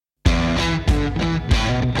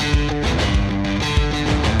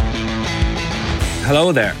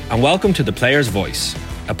Hello there, and welcome to The Player's Voice,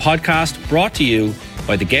 a podcast brought to you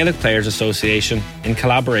by the Gaelic Players Association in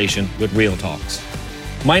collaboration with Real Talks.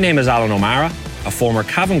 My name is Alan O'Mara, a former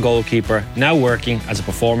Cavan goalkeeper now working as a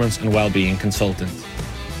performance and wellbeing consultant.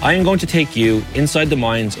 I am going to take you inside the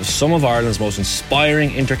minds of some of Ireland's most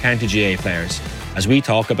inspiring inter-county GAA players as we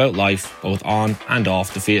talk about life both on and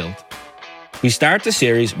off the field. We start the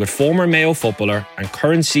series with former Mayo footballer and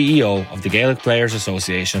current CEO of the Gaelic Players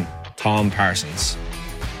Association, Tom Parsons.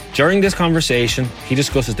 During this conversation, he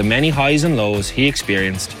discusses the many highs and lows he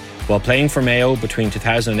experienced while playing for Mayo between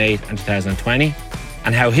 2008 and 2020,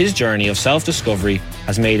 and how his journey of self-discovery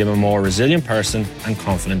has made him a more resilient person and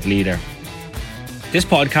confident leader. This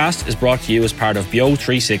podcast is brought to you as part of BEO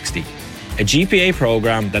 360, a GPA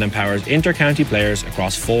programme that empowers inter-county players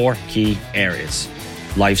across 4 key areas: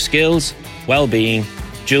 life skills, well-being,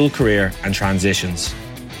 dual career and transitions.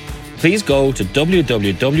 Please go to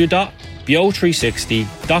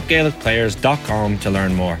www.beo360.gaelicplayers.com to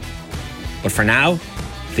learn more. But for now,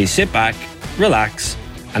 please sit back, relax,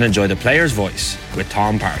 and enjoy The Player's Voice with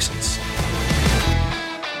Tom Parsons.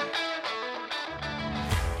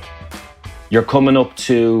 You're coming up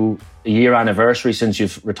to a year anniversary since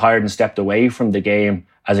you've retired and stepped away from the game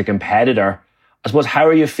as a competitor. I suppose, how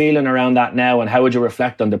are you feeling around that now, and how would you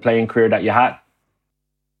reflect on the playing career that you had?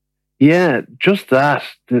 Yeah, just that.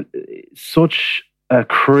 Such a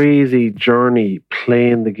crazy journey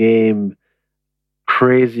playing the game,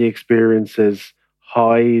 crazy experiences,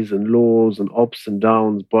 highs and lows and ups and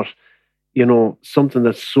downs. But, you know, something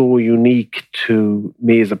that's so unique to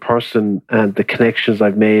me as a person and the connections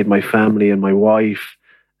I've made, my family and my wife,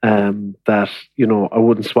 that, you know, I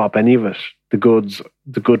wouldn't swap any of it, the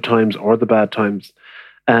good times or the bad times.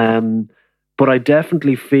 But I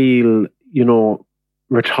definitely feel, you know,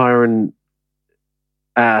 retiring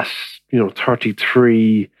at,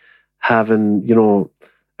 33, having,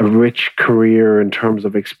 a rich career in terms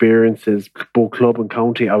of experiences, both club and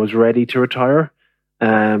county, I was ready to retire.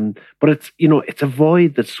 But it's a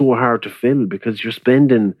void that's so hard to fill because you're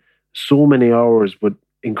spending so many hours with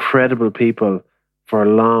incredible people for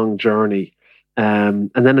a long journey.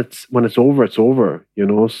 And then when it's over,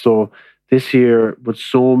 So this year, with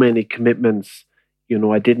so many commitments,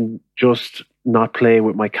 I didn't just not play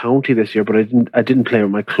with my county this year, but I didn't play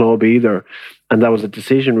with my club either. And that was a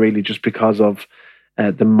decision really just because of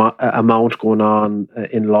the amount going on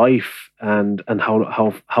in life and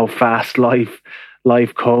how fast life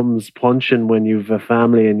comes punching when you've a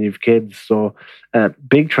family and you've kids. So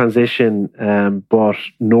big transition, but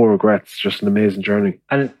no regrets, just an amazing journey.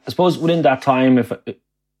 And I suppose within that time,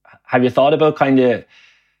 have you thought about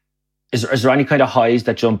is there any kind of highs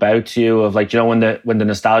that jump out to you of when the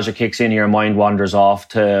nostalgia kicks in, your mind wanders off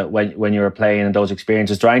to when you were playing and those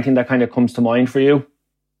experiences? Is there anything that kind of comes to mind for you?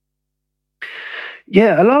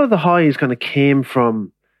 Yeah, a lot of the highs kind of came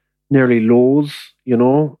from nearly lows,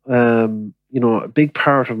 a big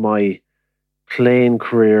part of my playing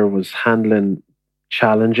career was handling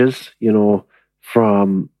challenges,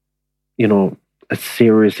 from, a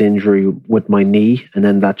serious injury with my knee, and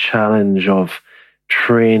then that challenge of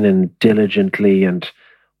training diligently and,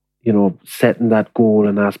 setting that goal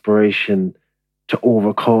and aspiration to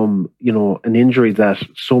overcome, an injury that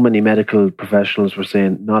so many medical professionals were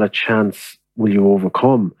saying, not a chance will you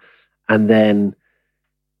overcome. And then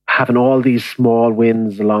having all these small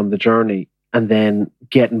wins along the journey and then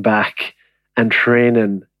getting back and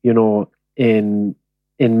training, in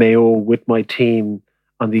Mayo with my team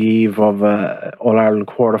on the eve of All-Ireland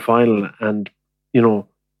quarter-final and,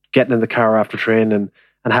 getting in the car after training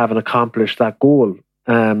and having accomplished that goal.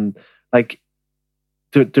 There's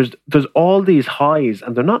all these highs,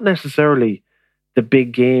 and they're not necessarily the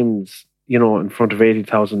big games, in front of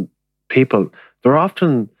 80,000 people. They're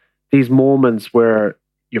often these moments where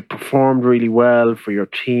you've performed really well for your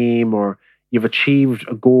team, or you've achieved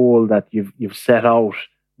a goal that you've set out,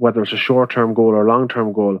 whether it's a short-term goal or a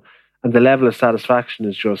long-term goal, and the level of satisfaction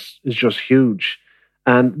is just huge.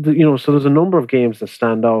 And so there's a number of games that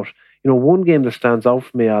stand out. One game that stands out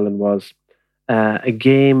for me, Alan, was a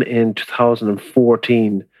game in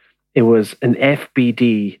 2014. It was an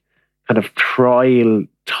FBD kind of trial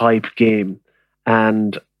type game,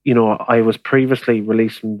 and I was previously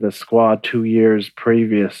released from the squad 2 years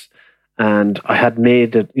previous, and I had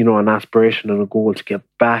made it, an aspiration and a goal to get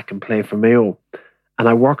back and play for Mayo. And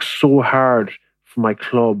I worked so hard for my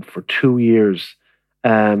club for 2 years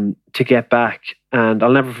to get back. And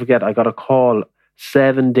I'll never forget, I got a call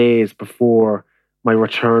 7 days before my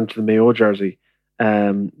return to the Mayo jersey.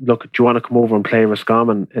 Look, do you want to come over and play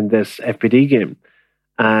Roscommon in this FBD game?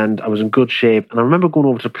 And I was in good shape. And I remember going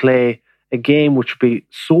over to play a game which would be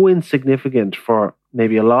so insignificant for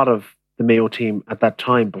maybe a lot of the Mayo team at that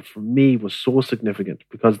time, but for me was so significant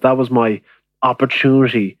because that was my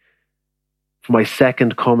opportunity for my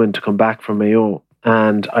second coming to come back from Mayo.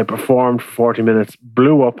 And I performed for 40 minutes,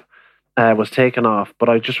 blew up, was taken off. But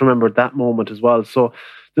I just remembered that moment as well. So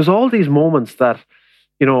there's all these moments that,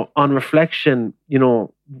 on reflection,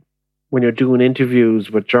 when you're doing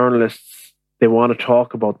interviews with journalists, they want to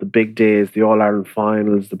talk about the big days, the All-Ireland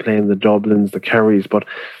finals, the playing the Dublins, the Kerrys. But,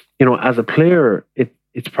 as a player,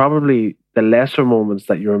 it's probably the lesser moments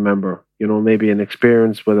that you remember, maybe an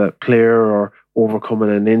experience with a player or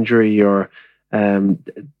overcoming an injury or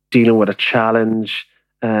dealing with a challenge,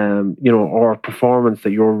 or a performance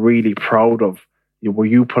that you're really proud of, where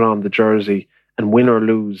you put on the jersey and win or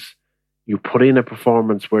lose, you put in a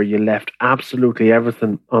performance where you left absolutely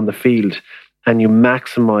everything on the field and you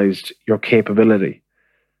maximized your capability.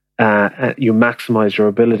 You maximized your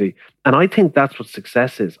ability. And I think that's what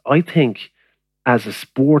success is. I think as a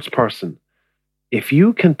sports person, if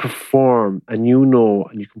you can perform and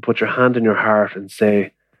and you can put your hand in your heart and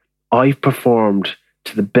say, I've performed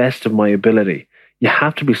to the best of my ability, you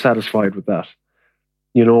have to be satisfied with that.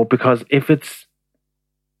 Because if it's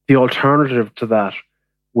the alternative to that,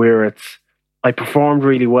 where it's, I performed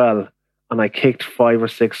really well and I kicked 5 or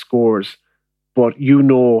 6 scores, but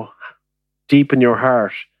deep in your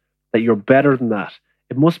heart that you're better than that,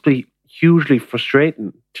 it must be hugely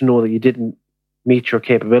frustrating to know that you didn't meet your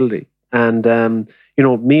capability. And,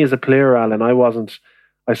 me as a player, Alan,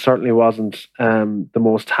 I certainly wasn't the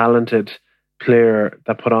most talented player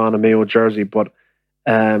that put on a Mayo jersey, but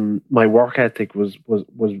my work ethic was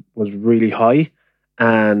really high.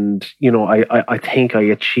 And, I think I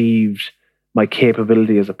achieved my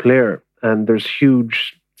capability as a player. And there's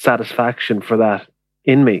huge satisfaction for that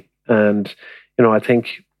in me. And, I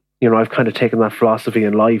think, I've kind of taken that philosophy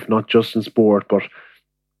in life, not just in sport, but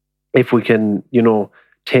if we can,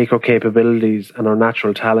 take our capabilities and our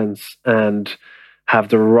natural talents and have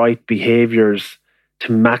the right behaviors to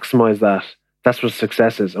maximize that, that's what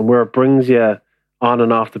success is. And where it brings you on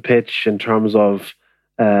and off the pitch in terms of,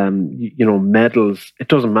 medals, it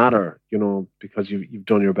doesn't matter, because you've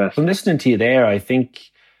done your best. From listening to you there, I think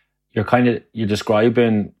you're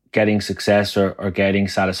describing getting success or getting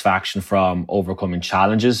satisfaction from overcoming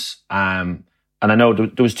challenges. And I know there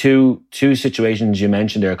was two situations you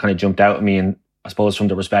mentioned there kind of jumped out at me, and I suppose from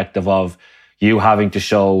the perspective of you having to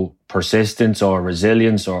show persistence or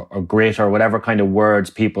resilience or grit or whatever kind of words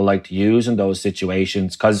people like to use in those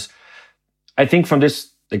situations. Because I think from this,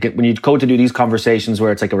 like when you go to do these conversations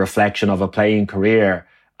where it's like a reflection of a playing career,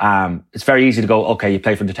 it's very easy to go, okay, you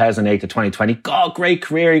played from 2008 to 2020. God, great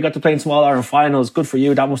career. You got to play in small Ireland finals. Good for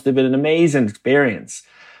you. That must have been an amazing experience.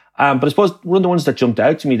 But I suppose one of the ones that jumped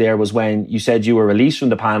out to me there was when you said you were released from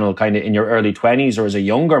the panel kind of in your early 20s or as a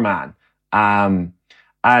younger man.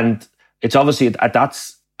 And it's obviously at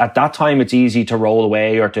that time, it's easy to roll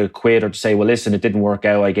away or to quit or to say, well, listen, it didn't work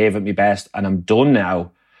out. I gave it my best and I'm done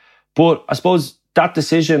now. But I suppose that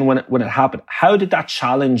decision when it happened, how did that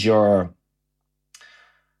challenge your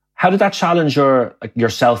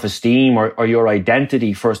self-esteem or your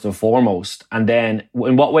identity first and foremost? And then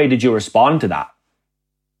in what way did you respond to that?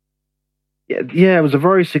 Yeah, it was a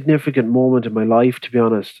very significant moment in my life, to be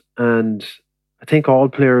honest. And I think all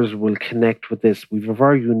players will connect with this. We have a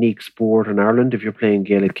very unique sport in Ireland if you're playing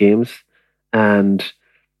Gaelic games. And,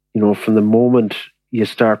 from the moment you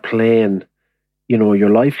start playing, your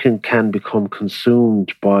life can become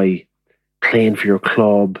consumed by playing for your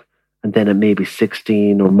club. And then at maybe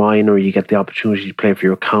 16 or minor, you get the opportunity to play for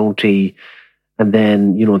your county. And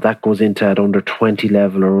then, that goes into at under 20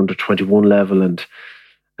 level or under 21 level. And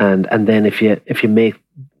then if you make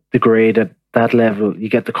the grade at that level, you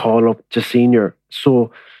get the call up to senior.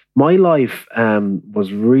 So my life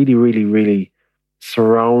was really, really, really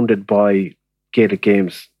surrounded by Gaelic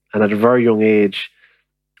games. And at a very young age,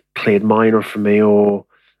 played minor for Mayo.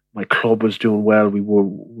 My club was doing well. We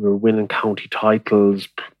were winning county titles.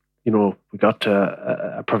 We got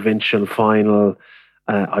to a provincial final.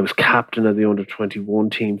 I was captain of the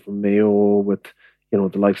under-21 team from Mayo with the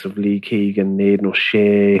likes of Lee Keegan, Aidan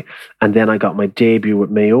O'Shea. And then I got my debut with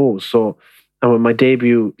Mayo. And with my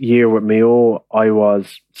debut year with Mayo, I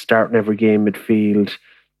was starting every game midfield,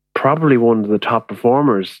 probably one of the top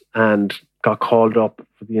performers, and got called up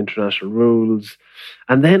for the international rules.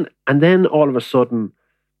 And then all of a sudden,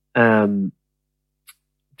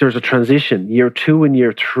 there's a transition. Year 2 and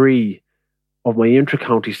year 3 of my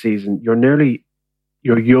inter-county season,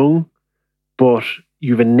 you're young, but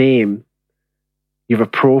you have a name, you have a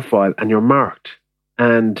profile, and you're marked.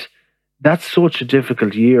 And that's such a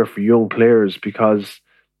difficult year for young players because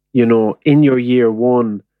in your year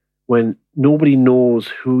one, when nobody knows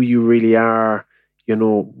who you really are, you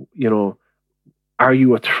know, are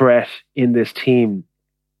you a threat in this team?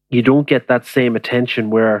 You don't get that same attention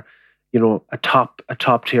where, a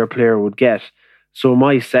top tier player would get. So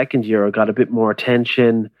my second year, I got a bit more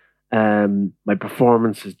attention. My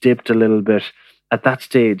performance has dipped a little bit. At that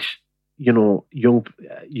stage,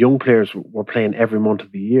 young players were playing every month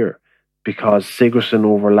of the year because Sigerson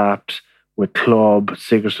overlapped with club,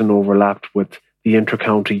 Sigerson overlapped with the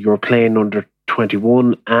intercounty. You were playing under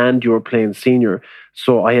 21 and you were playing senior.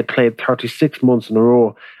 So I had played 36 months in a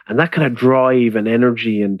row, and that kind of drive and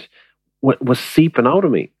energy and was seeping out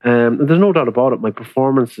of me. And there's no doubt about it. My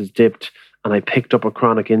performance has dipped, and I picked up a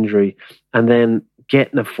chronic injury. And then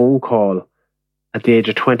getting a phone call at the age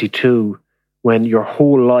of 22, when your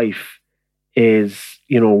whole life is,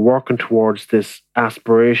 working towards this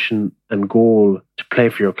aspiration and goal to play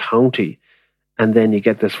for your county, and then you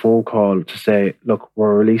get this phone call to say, look,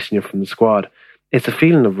 we're releasing you from the squad. It's a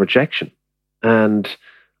feeling of rejection. And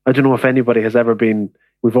I don't know if anybody has ever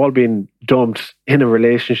we've all been dumped in a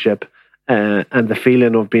relationship, and the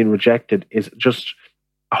feeling of being rejected is just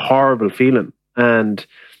a horrible feeling. And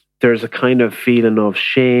there's a kind of feeling of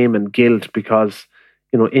shame and guilt because,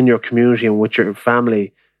 in your community and with your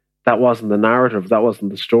family, that wasn't the narrative. That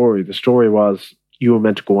wasn't the story. The story was you were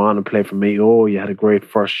meant to go on and play for me. Oh, you had a great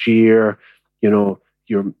first year.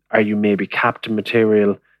 Are you maybe captain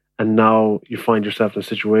material? And now you find yourself in a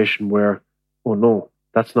situation where, oh no,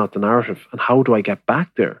 that's not the narrative. And how do I get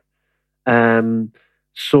back there?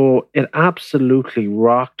 So it absolutely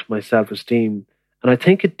rocked my self-esteem. And I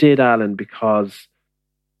think it did, Alan, because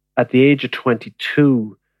at the age of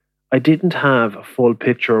 22, I didn't have a full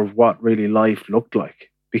picture of what really life looked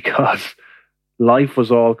like, because life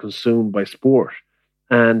was all consumed by sport.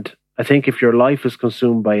 And I think if your life is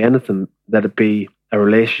consumed by anything, that it be a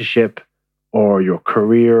relationship or your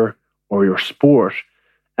career or your sport,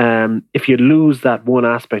 if you lose that one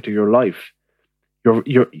aspect of your life,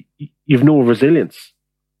 you've no resilience.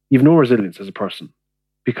 You've no resilience as a person,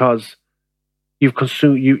 because you've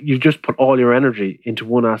just put all your energy into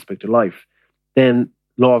one aspect of life. Then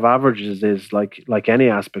law of averages is like any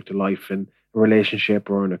aspect of life, in a relationship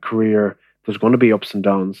or in a career, there's going to be ups and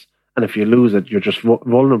downs. And if you lose it, you're just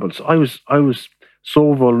vulnerable. So I was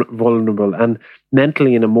so vulnerable, and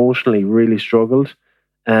mentally and emotionally really struggled.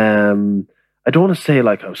 I don't want to say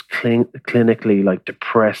like I was clinically like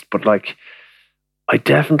depressed, but like I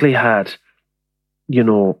definitely had,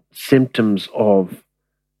 symptoms of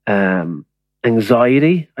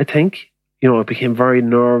anxiety. I think, I became very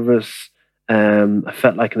nervous. I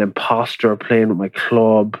felt like an imposter playing with my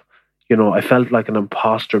club. I felt like an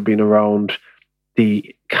imposter being around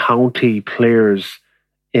the county players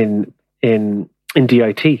in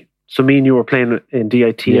DIT. So me and you were playing in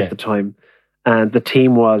DIT at the time, and the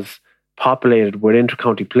team was populated with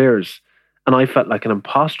intercounty players, and I felt like an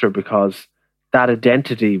imposter because that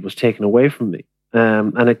identity was taken away from me.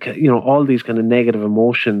 And all these kind of negative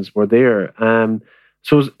emotions were there.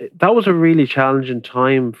 So that was a really challenging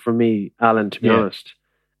time for me, Alan, to be honest.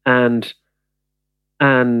 And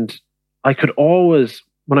I could always,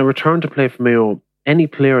 when I returned to play for Mayo, any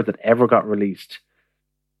player that ever got released,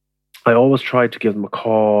 I always tried to give them a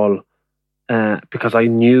call, because I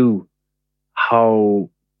knew how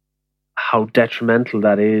detrimental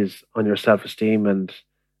that is on your self-esteem and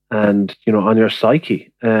on your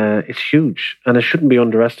psyche. It's huge, and it shouldn't be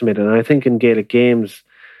underestimated. And I think in Gaelic games,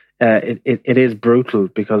 it is brutal,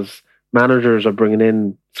 because managers are bringing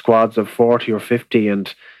in squads of 40 or 50,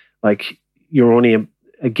 and like you're only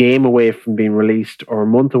a game away from being released or a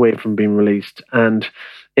month away from being released. And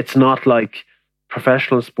it's not like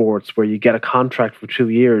professional sports where you get a contract for 2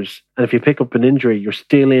 years, and if you pick up an injury, you're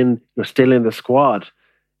still in the squad.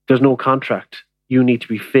 There's no contract. You need to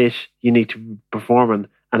be fit. You need to be performing.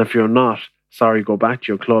 And if you're not, sorry, go back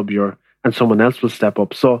to your club. And someone else will step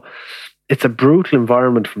up. So it's a brutal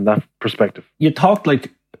environment from that perspective. You talked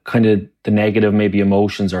like kind of the negative maybe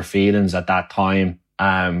emotions or feelings at that time.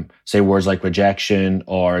 Say words like rejection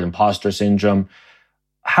or imposter syndrome.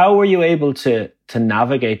 How were you able to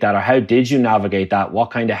navigate that, or how did you navigate that?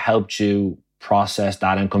 What kind of helped you process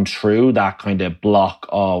that and come through that kind of block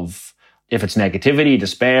of, if it's negativity,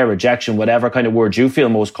 despair, rejection, whatever kind of words you feel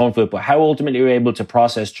most comfortable, but how ultimately you're able to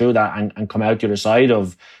process through that and come out the other side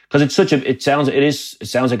of, because it sounds like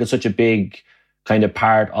it's such a big kind of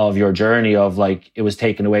part of your journey of like, it was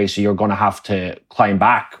taken away, so you're going to have to climb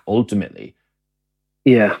back ultimately.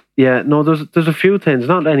 Yeah. No, there's a few things,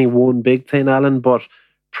 not any one big thing, Alan, but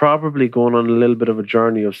probably going on a little bit of a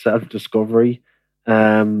journey of self-discovery.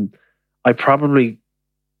 I probably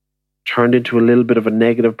turned into a little bit of a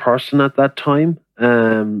negative person at that time.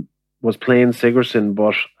 Was playing Sigerson,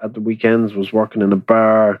 but at the weekends was working in a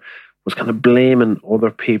bar, was kind of blaming other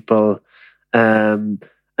people. And,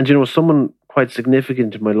 someone quite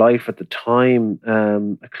significant in my life at the time,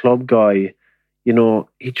 a club guy,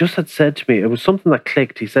 he just had said to me, it was something that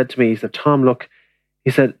clicked. He said to me, he said, Tom, look, he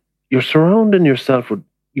said, you're surrounding yourself with,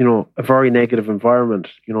 a very negative environment.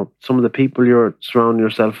 Some of the people you're surrounding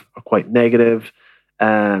yourself are quite negative.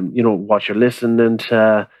 What you're listening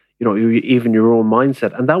to, even your own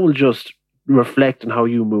mindset, and that will just reflect on how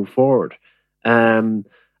you move forward. I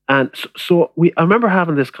remember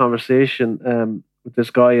having this conversation with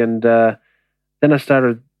this guy, and then I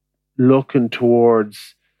started looking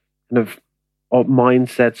towards kind of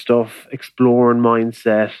mindset stuff, exploring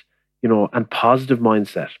mindset, and positive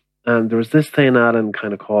mindset. And there was this thing, Alan,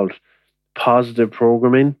 kind of called positive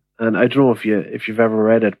programming, and I don't know if you've ever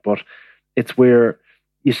read it, but it's where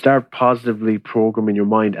you start positively programming your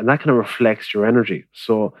mind, and that kind of reflects your energy.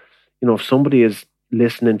 So, if somebody is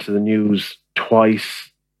listening to the news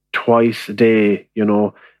twice a day,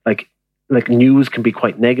 like news can be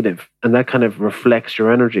quite negative, and that kind of reflects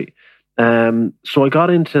your energy. So I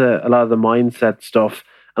got into a lot of the mindset stuff,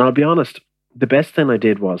 and I'll be honest, the best thing I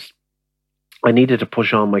did was I needed to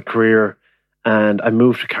push on my career, and I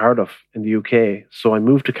moved to Cardiff in the UK. So I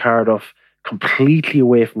moved to Cardiff completely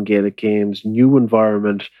away from Gaelic games, new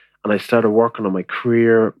environment, and I started working on my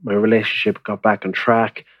career. My relationship got back on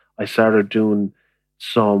track. I started doing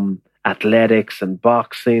some athletics and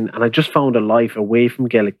boxing, and I just found a life away from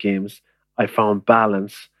Gaelic games. I found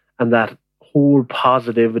balance, and that whole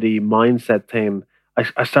positivity mindset thing,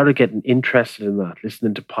 I started getting interested in that,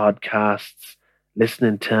 listening to podcasts,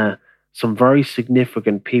 listening to some very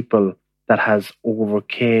significant people that has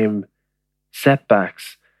overcame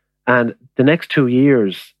setbacks. And the next 2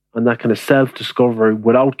 years on that kind of self-discovery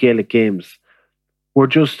without Gaelic games were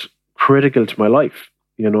just critical to my life,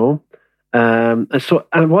 and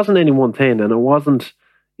it wasn't any one thing, and it wasn't,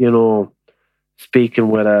 speaking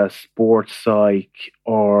with a sports psych,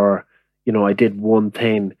 or, I did one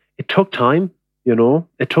thing. It took time,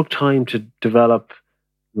 it took time to develop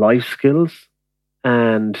life skills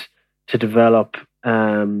and to develop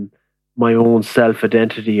my own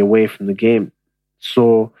self-identity away from the game.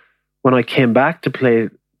 So when I came back to play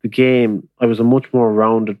the game, I was a much more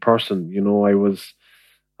rounded person. I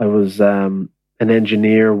was an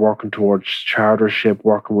engineer working towards chartership,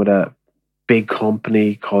 working with a big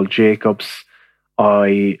company called Jacobs.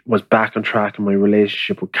 I was back on track in my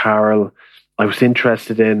relationship with Carol. I was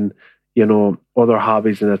interested in, other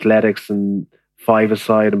hobbies in athletics and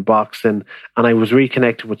five-a-side and boxing. And I was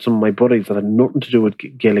reconnected with some of my buddies that had nothing to do with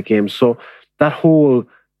Gaelic games. So that whole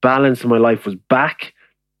balance in my life was back.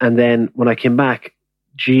 And then when I came back,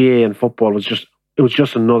 GA and football was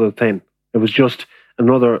just another thing. It was just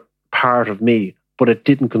another part of me, but it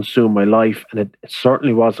didn't consume my life, and it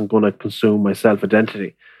certainly wasn't going to consume my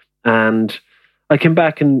self-identity. And I came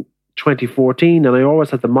back in 2014, and I always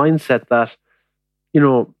had the mindset that,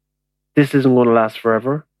 this isn't going to last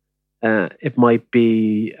forever. It might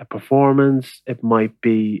be a performance, it might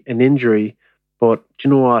be an injury, but do you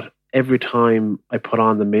know what? Every time I put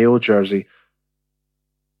on the Mayo jersey,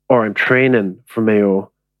 or I'm training for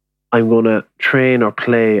Mayo, I'm going to train or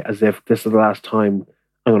play as if this is the last time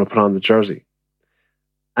I'm going to put on the jersey.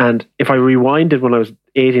 And if I rewinded when I was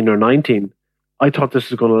 18 or 19, I thought this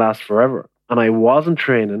was going to last forever. And I wasn't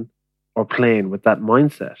training or playing with that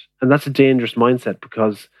mindset. And that's a dangerous mindset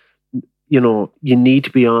because, you need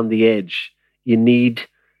to be on the edge. You need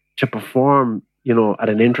to perform, at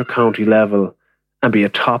an inter-county level and be a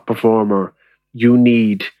top performer. You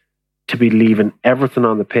need to be leaving everything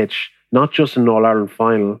on the pitch, not just in All-Ireland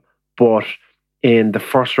final, but in the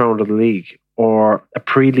first round of the league, or a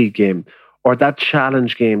pre-league game, or that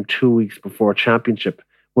challenge game 2 weeks before championship,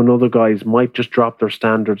 when other guys might just drop their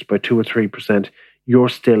standards by 2 or 3%, you're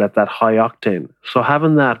still at that high octane. So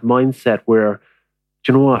having that mindset where,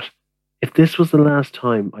 do you know what? If this was the last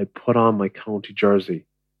time I put on my county jersey,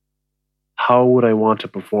 how would I want to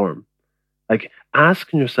perform? Like,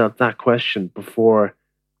 asking yourself that question before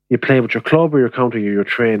you play with your club or your county or your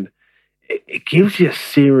train, it gives you a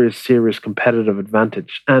serious competitive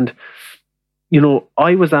advantage. And,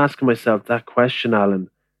 I was asking myself that question, Alan,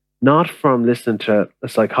 not from listening to a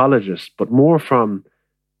psychologist, but more from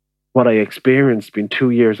what I experienced being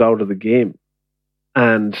 2 years out of the game,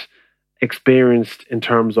 and experienced in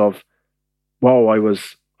terms of, wow, I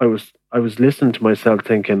was listening to myself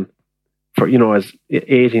thinking, for, as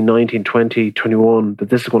 18, 19, 20, 21, that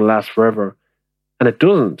this is going to last forever. And it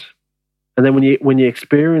doesn't. And then when you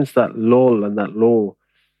experience that lull and that low,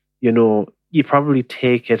 you probably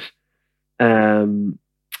take it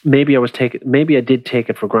Maybe maybe I did take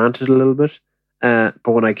it for granted a little bit.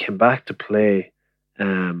 But when I came back to play,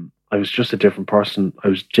 I was just a different person. I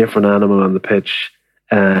was a different animal on the pitch.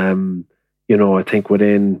 I think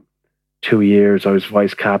within 2 years I was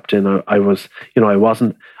vice captain.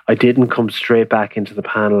 I didn't come straight back into the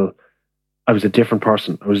panel. I was a different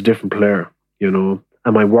person. I was a different player, and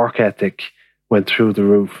my work ethic went through the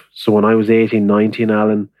roof. So when I was 18, 19,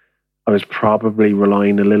 Alan, I was probably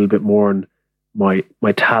relying a little bit more on my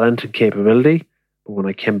talent and capability. But when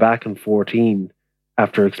I came back in 14,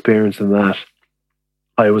 after experiencing that,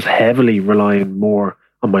 I was heavily relying more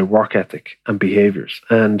on my work ethic and behaviors.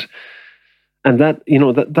 And that,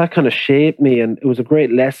 that kind of shaped me, and it was a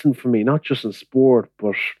great lesson for me, not just in sport,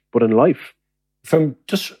 but in life. From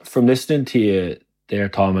listening to you there,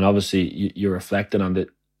 Tom, and obviously you're reflecting on it.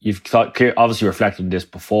 You've obviously reflected on this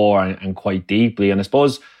before and quite deeply. And I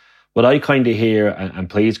suppose what I kind of hear, and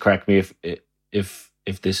please correct me if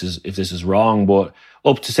this is wrong, but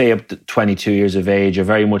up to 22 years of age, you're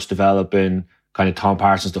very much developing kind of Tom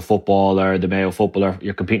Parsons, the footballer, the Mayo footballer.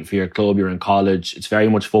 You're competing for your club. You're in college. It's very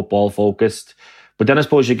much football focused. But then I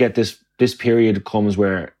suppose you get this period comes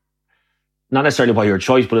where, not necessarily by your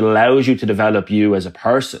choice, but it allows you to develop you as a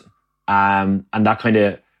person, and that kind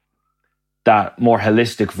of that more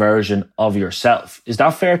holistic version of yourself. Is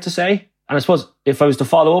that fair to say? And I suppose if I was to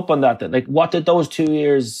follow up on that, like, what did those 2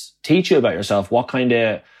 years teach you about yourself? What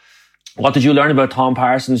did you learn about Tom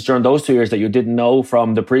Parsons during those 2 years that you didn't know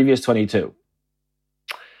from the previous 22?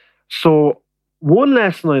 So one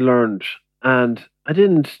lesson I learned, and I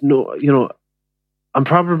didn't know, I'm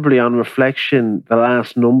probably on reflection the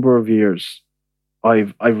last number of years,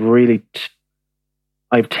 I've really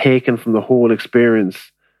taken from the whole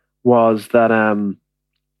experience, was that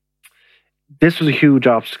this was a huge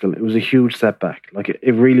obstacle. It was a huge setback. Like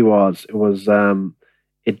it really was. It was.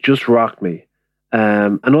 It just rocked me.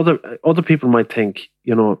 And other people might think,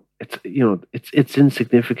 it's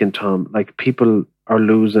insignificant, Tom. Like, people are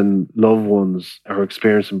losing loved ones, or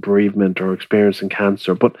experiencing bereavement, or experiencing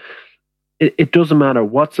cancer, but it doesn't matter.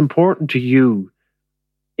 What's important to you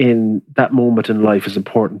in that moment in life is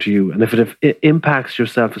important to you. And if it impacts your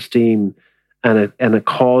self-esteem, and it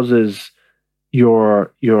causes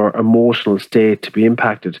your emotional state to be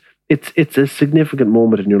impacted, it's a significant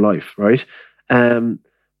moment in your life, right?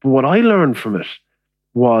 But what I learned from it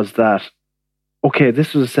was that, okay,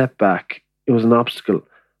 this was a setback, it was an obstacle,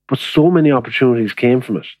 but so many opportunities came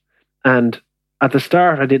from it. And at the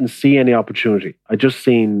start, I didn't see any opportunity. I just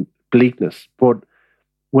seen bleakness. But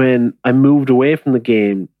when I moved away from the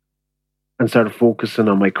game and started focusing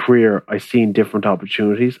on my career, I seen different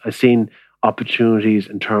opportunities. I seen opportunities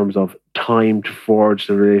in terms of time to forge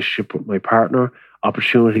the relationship with my partner,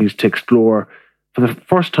 opportunities to explore for the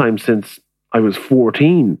first time since I was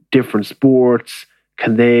 14, different sports.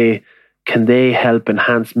 Can they help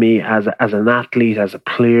enhance me as an athlete, as a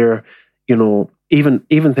player? Even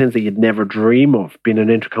things that you'd never dream of, being an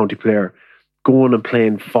intercounty player, going and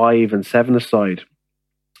playing 5 and 7-a-side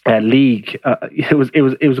league.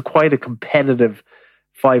 It was quite a competitive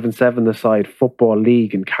 5 and 7-a-side football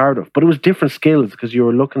league in Cardiff, but it was different skills because you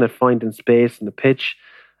were looking at finding space in the pitch.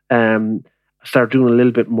 I started doing a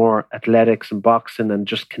little bit more athletics and boxing and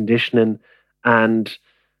just conditioning, and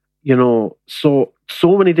so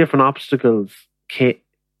many different obstacles came,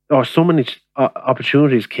 or so many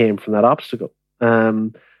opportunities came from that obstacle.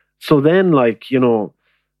 So then,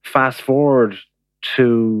 fast forward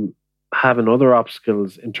to having other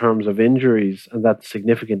obstacles in terms of injuries, and that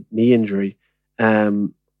significant knee injury.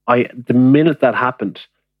 The minute that happened,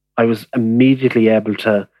 I was immediately able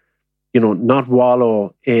to, not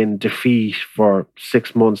wallow in defeat for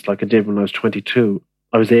 6 months like I did when I was 22.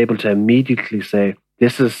 I was able to immediately say,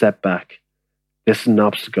 this is a setback. This is an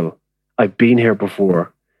obstacle. I've been here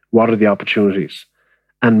before. What are the opportunities?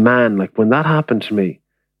 And man, when that happened to me,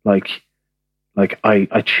 I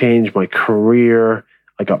changed my career.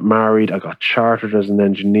 I got married. I got chartered as an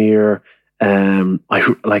engineer.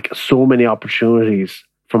 So many opportunities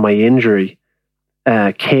from my injury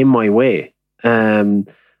came my way. And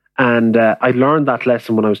I learned that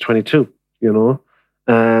lesson when I was 22,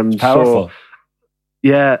 It's powerful. So,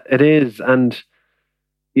 yeah, it is. And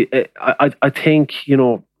I think,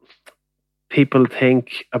 people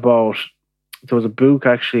think about, there was a book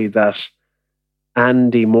actually that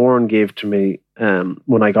Andy Moran gave to me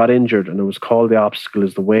when I got injured, and it was called The Obstacle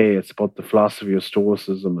is the Way. It's about the philosophy of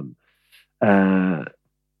Stoicism. And,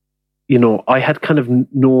 I had kind of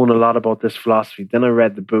known a lot about this philosophy. Then I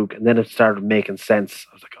read the book, and then it started making sense.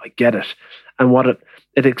 I was like, I get it. And what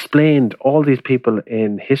it explained all these people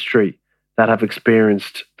in history that have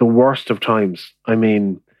experienced the worst of times. I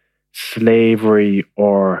mean, slavery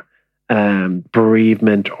or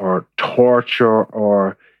bereavement or torture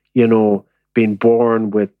or, being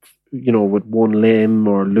born with, with one limb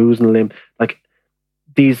or losing a limb. Like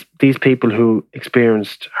these people who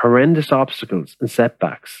experienced horrendous obstacles and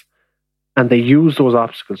setbacks, and they use those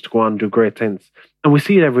obstacles to go on and do great things. And we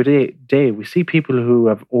see it every day. We see people who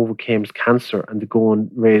have overcome cancer and they go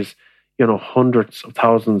and raise, hundreds of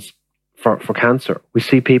thousands for cancer. We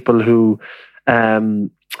see people who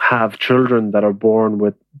have children that are born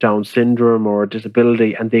with Down syndrome or a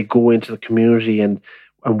disability, and they go into the community and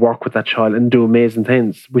work with that child and do amazing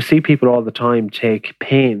things. We see people all the time take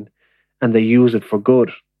pain and they use it for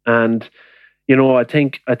good. And I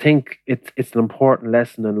think it's an important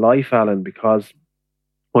lesson in life, Alan, because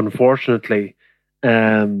unfortunately,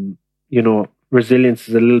 resilience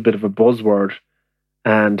is a little bit of a buzzword,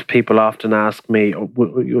 and people often ask me,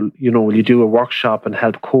 will you do a workshop and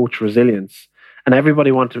help coach resilience? And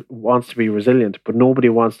everybody wants to be resilient, but nobody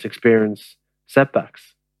wants to experience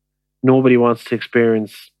setbacks. Nobody wants to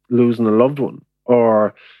experience losing a loved one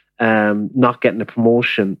or not getting a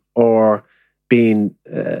promotion or being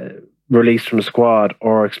released from the squad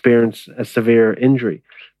or experience a severe injury.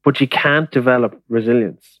 But you can't develop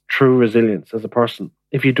resilience, true resilience as a person,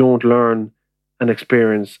 if you don't learn and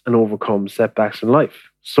experience and overcome setbacks in life.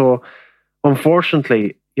 So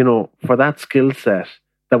unfortunately, for that skill set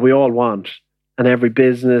that we all want, and every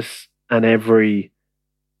business and every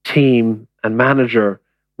team and manager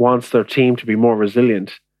wants their team to be more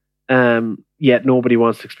resilient, yet nobody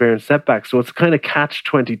wants to experience setbacks. So it's kind of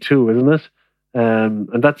catch-22, isn't it?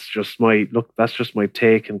 And that's just my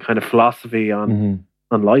take and kind of philosophy on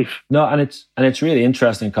life. No, and it's really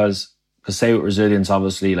interesting because say with resilience,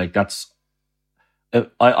 obviously, like that's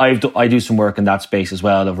I do some work in that space as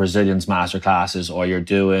well, of resilience masterclasses, or you're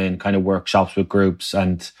doing kind of workshops with groups.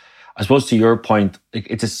 And I suppose to your point,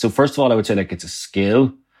 so first of all, I would say like it's a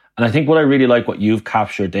skill. And I think what I really like what you've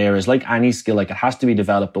captured there is, like any skill, like it has to be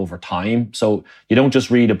developed over time. So you don't just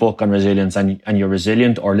read a book on resilience and you're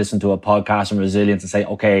resilient, or listen to a podcast on resilience and say,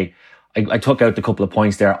 okay, I took out the couple of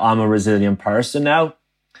points there, I'm a resilient person now.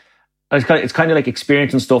 It's kind of like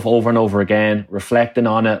experiencing stuff over and over again, reflecting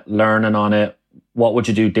on it, learning on it. What would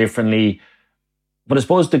you do differently? But I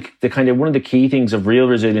suppose the kind of one of the key things of real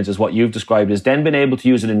resilience is what you've described, is then being able to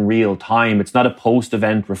use it in real time. It's not a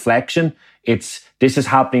post-event reflection. It's, this is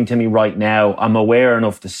happening to me right now. I'm aware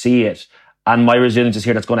enough to see it. And my resilience is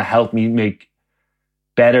here that's going to help me make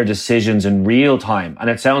better decisions in real time. And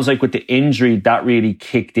it sounds like with the injury, that really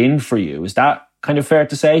kicked in for you. Is that kind of fair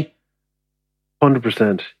to say?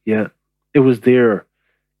 100%. Yeah. It was there.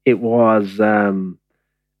 It was,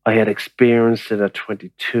 I had experienced it at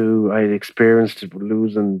 22. I had experienced it with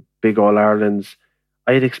losing big All-Irelands.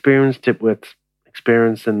 I had experienced it with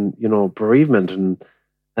experiencing, bereavement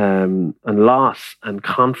and loss and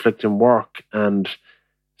conflict in work. And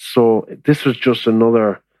so this was just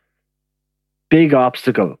another big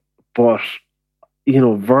obstacle. But,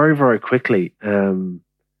 very, very quickly,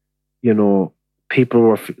 people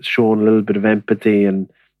were showing a little bit of empathy, and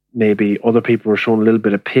maybe other people were showing a little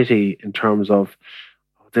bit of pity in terms of,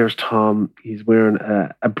 there's Tom, he's wearing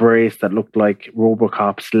a brace that looked like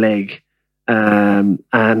Robocop's leg, and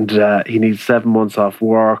he needs 7 months off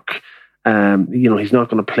work. He's not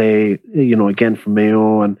going to play, again for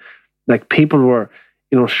Mayo. And like people were,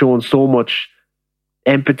 showing so much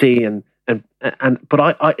empathy but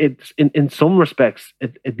it's in some respects,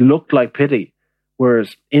 it looked like pity.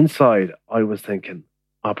 Whereas inside I was thinking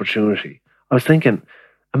opportunity. I was thinking,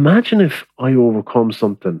 imagine if I overcome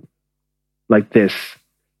something like this.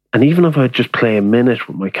 And even if I just play a minute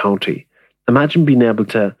with my county, imagine being able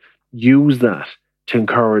to use that to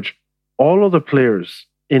encourage all other players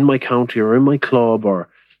in my county or in my club, or,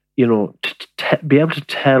 to be able to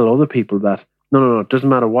tell other people that, no, it doesn't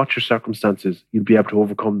matter what your circumstances, you'll be able to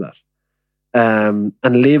overcome that. And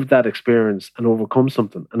live that experience and overcome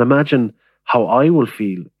something. And imagine how I will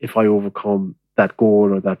feel if I overcome that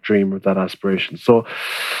goal or that dream or that aspiration. So,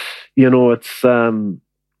 it's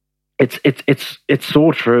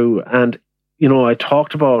so true. And, I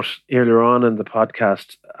talked about earlier on in the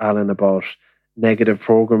podcast, Alan, about negative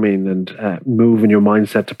programming and moving your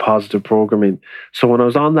mindset to positive programming. So when I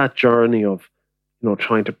was on that journey of,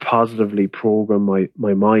 trying to positively program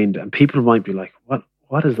my mind, and people might be like,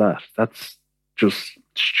 what is that? That's just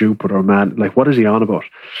stupid or mad. Like, what is he on about?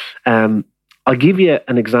 I'll give you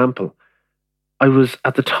an example. I was,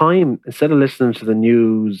 at the time, instead of listening to the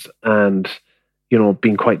news and,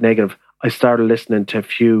 being quite negative, I started listening to a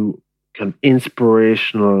few kind of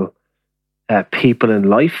inspirational people in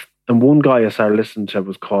life. And one guy I started listening to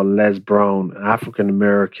was called Les Brown, an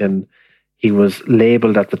African-American. he was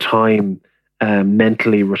labeled at the time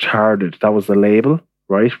mentally retarded. That was the label,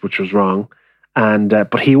 right? Which was wrong. And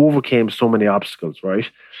but he overcame so many obstacles, right?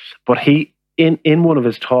 But he in one of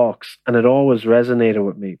his talks, and it always resonated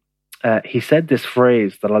with me. He said this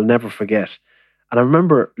phrase that I'll never forget, and I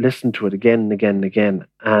remember listening to it again and again and again.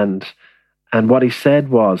 And what he said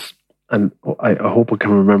was, and I hope I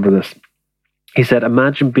can remember this. He said,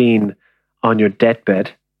 "Imagine being on your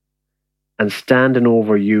deathbed, and standing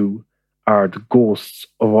over you are the ghosts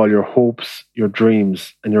of all your hopes, your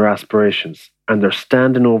dreams, and your aspirations. And they're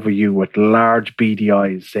standing over you with large beady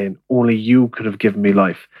eyes, saying, 'Only you could have given me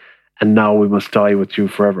life, and now we must die with you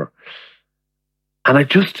forever.'" And I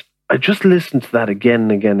just listened to that again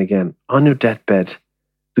and again and again. On your deathbed,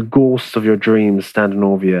 the ghosts of your dreams standing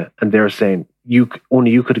over you, and they're saying,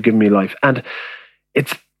 only you could have given me life. And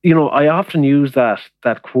it's, I often use that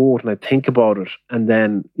quote and I think about it, and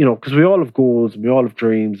then, because we all have goals and we all have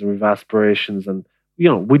dreams and we have aspirations, and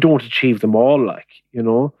we don't achieve them all,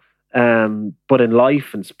 but in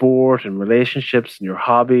life and sport and relationships and your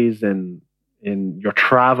hobbies and in your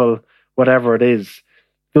travel, whatever it is,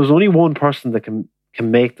 there's only one person that can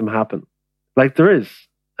make them happen. Like there is.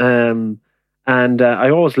 And I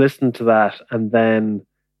always listen to that, and then,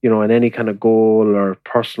 in any kind of goal or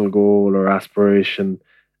personal goal or aspiration,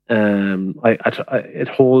 it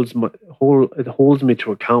holds me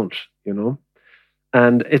to account,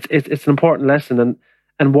 and it's an important lesson.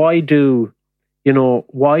 And why do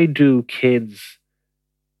kids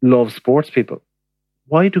love sports people?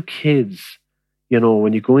 Why do kids,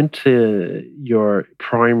 when you go into your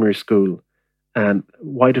primary school, and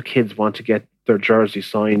why do kids want to get their jersey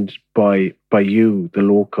signed by you, the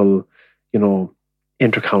local,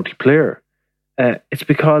 inter-county player? It's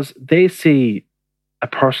because they see a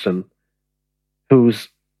person who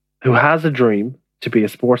has a dream to be a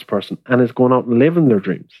sports person and is going out and living their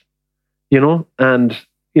dreams, and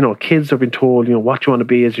kids have been told, what you want to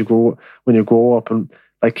be when you grow up, and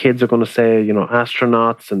like kids are going to say,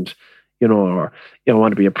 astronauts, and or I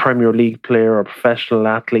want to be a Premier League player or a professional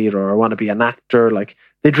athlete, or I want to be an actor. Like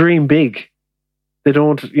they dream big. They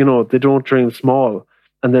don't dream small.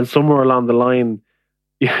 And then somewhere along the line,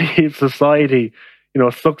 society,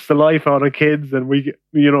 sucks the life out of kids, and we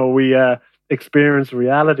experience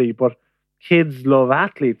reality. But kids love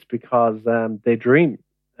athletes because they dream,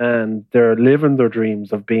 and they're living their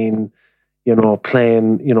dreams of being,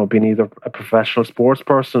 playing, being either a professional sports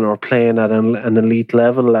person or playing at an elite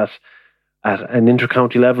level at an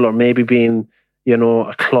inter-county level, or maybe being,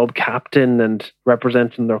 a club captain and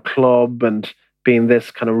representing their club and being this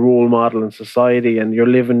kind of role model in society, and you're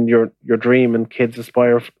living your dream, and kids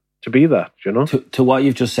aspire to be that, To what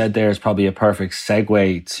you've just said there is probably a perfect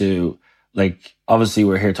segue to, like, obviously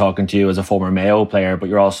we're here talking to you as a former Mayo player, but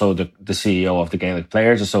you're also the CEO of the Gaelic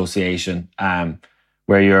Players Association,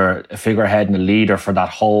 where you're a figurehead and a leader for that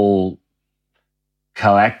whole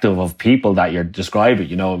collective of people that you're describing.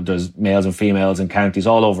 There's males and females in counties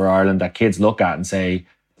all over Ireland that kids look at and say,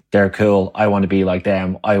 they're cool, I want to be like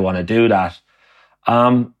them, I want to do that.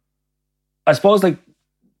 I suppose, like,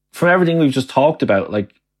 from everything we've just talked about,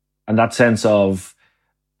 like, and that sense of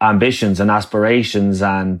ambitions and aspirations,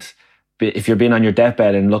 and if you're being on your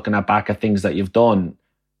deathbed and looking back at things that you've done,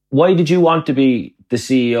 why did you want to be the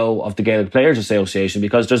CEO of the Gaelic Players Association?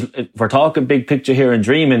 Because if we're talking big picture here and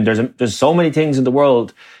dreaming, there's so many things in the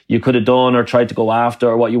world you could have done or tried to go after,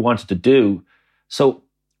 or what you wanted to do. So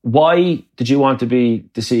why did you want to be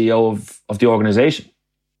the CEO of the organisation?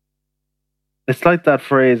 It's like that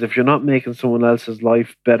phrase, if you're not making someone else's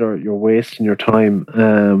life better, you're wasting your time.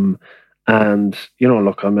 And,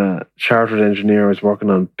 look, I'm a chartered engineer. I was working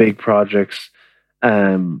on big projects,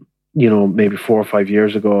 maybe 4 or 5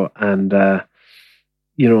 years ago. And, I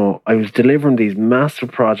was delivering these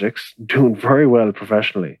massive projects, doing very well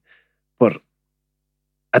professionally. But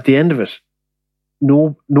at the end of it,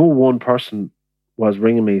 no one person was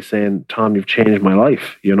ringing me saying, "Tom, you've changed my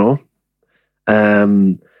life,"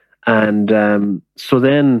 So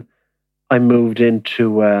then I moved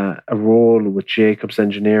into a role with Jacobs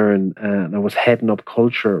Engineering, and I was heading up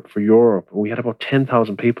culture for Europe. We had about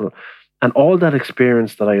 10,000 people. And all that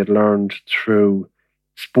experience that I had learned through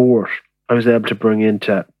sport, I was able to bring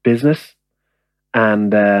into business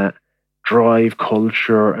and drive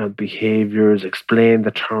culture and behaviors, explain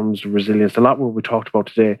the terms of resilience, a lot what we talked about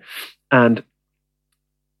today, and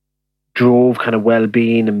drove kind of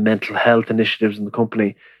well-being and mental health initiatives in the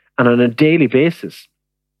company. And on a daily basis,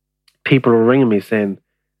 people were ringing me saying,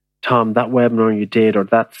 "Tom, that webinar you did, or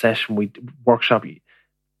that session workshop,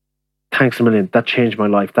 thanks a million. That changed my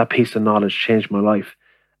life. That piece of knowledge changed my life."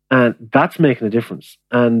 And that's making a difference.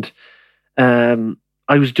 And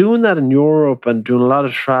I was doing that in Europe and doing a lot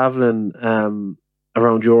of traveling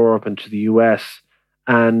around Europe and to the US.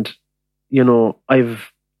 And,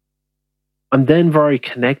 I'm then very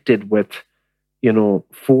connected with,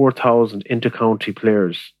 4,000 intercounty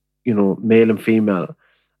players, male and female,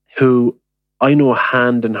 who I know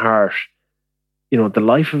hand and heart, the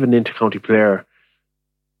life of an intercounty player,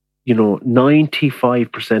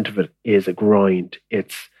 95% of it is a grind.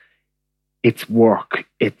 It's work.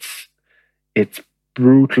 It's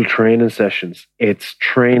brutal training sessions. It's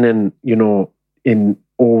training, in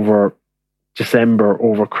over December,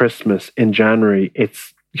 over Christmas, in January.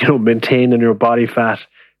 It's, maintaining your body fat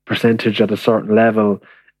percentage at a certain level,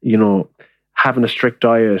 having a strict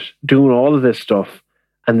diet, doing all of this stuff,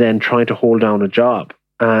 and then trying to hold down a job.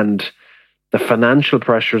 And the financial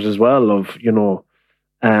pressures as well of,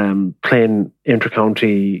 playing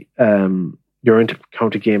intercounty, your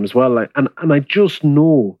intercounty game as well. And I just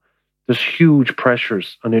know there's huge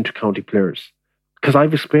pressures on intercounty players because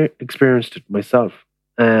I've experienced it myself,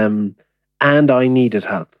 and I needed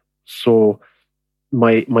help. So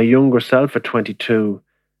my younger self at 22,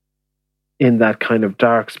 in that kind of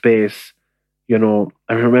dark space, I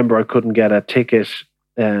remember I couldn't get a ticket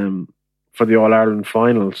for the All Ireland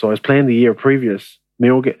final. So I was playing the year previous. I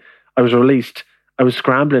was released. I was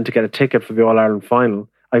scrambling to get a ticket for the All Ireland final.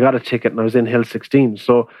 I got a ticket and I was in Hill 16.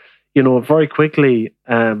 So, very quickly,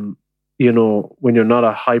 when you're not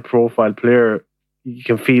a high profile player, you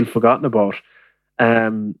can feel forgotten about.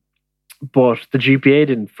 But the GPA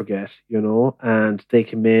didn't forget, and they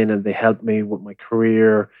came in and they helped me with my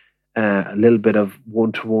career, a little bit of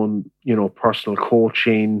one-to-one, personal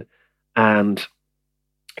coaching, and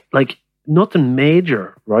like nothing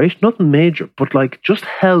major, right? Nothing major, but like just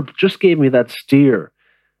help, just gave me that steer.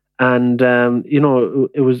 And,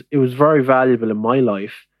 it was very valuable in my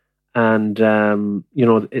life. And,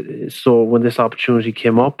 so when this opportunity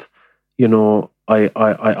came up,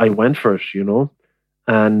 I went for it,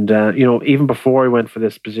 and, even before I went for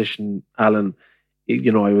this position, Alan,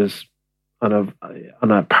 I was on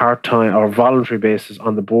a part-time or voluntary basis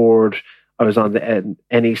on the board. I was on the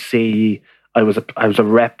NEC. I was a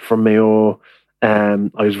rep for Mayo. I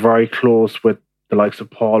was very close with the likes of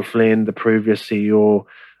Paul Flynn, the previous CEO.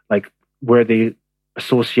 Like where the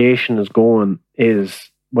association is going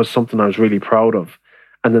was something I was really proud of.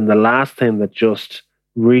 And then the last thing that just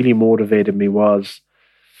really motivated me was,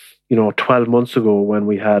 12 months ago when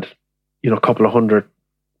we had, a couple of hundred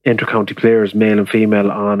intercounty players, male and female,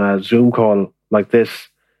 on a Zoom call like this,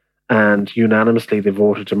 and unanimously they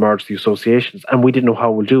voted to merge the associations. And we didn't know how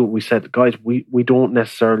we'll do it. We said, guys, we don't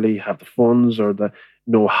necessarily have the funds or the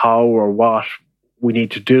know how or what we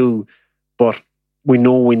need to do, but we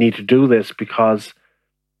know we need to do this because,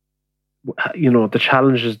 the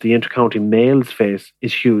challenges the intercounty males face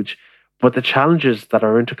is huge, but the challenges that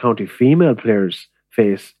our intercounty female players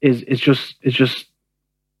face is just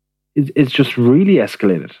really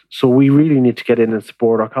escalated. So we really need to get in and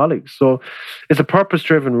support our colleagues. So it's a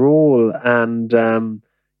purpose-driven role, and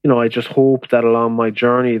I just hope that along my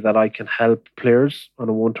journey that I can help players on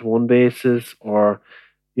a one-to-one basis or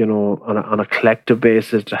on a collective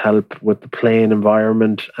basis to help with the playing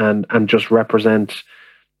environment and just represent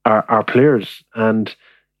our players. And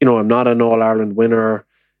I'm not an All-Ireland winner.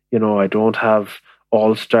 I don't have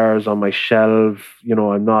all-stars on my shelf.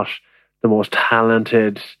 I'm not the most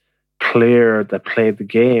talented player that played the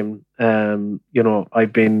game.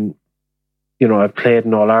 I've been, I've played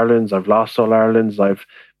in All Irelands, I've lost All Irelands, I've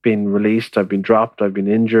been released, I've been dropped, I've been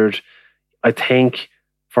injured. I think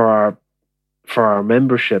for our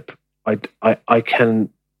membership, I can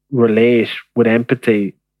relate with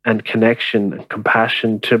empathy and connection and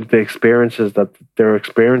compassion to the experiences that they're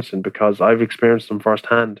experiencing because I've experienced them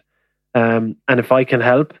firsthand. And if I can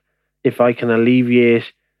help, if I can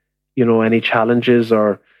alleviate, any challenges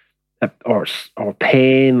or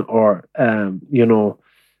pain or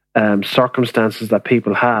circumstances that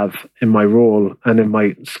people have in my role and in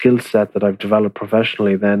my skill set that I've developed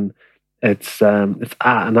professionally, then it's an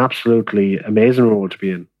absolutely amazing role to be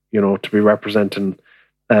in. To be representing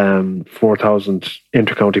 4,000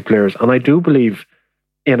 intercounty players, and I do believe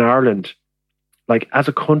in Ireland, like as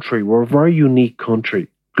a country, we're a very unique country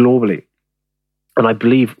globally, and I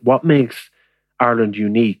believe what makes Ireland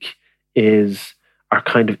unique is our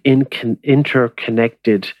kind of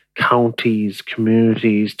interconnected counties,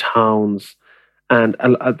 communities, towns, and a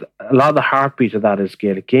lot of the heartbeat of that is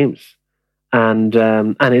Gaelic games, and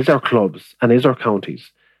is our clubs and is our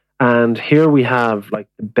counties. And here we have like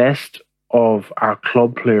the best of our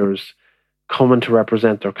club players coming to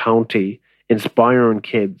represent their county, inspiring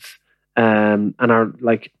kids, and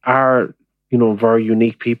are very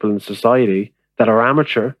unique people in society that are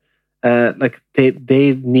amateur, like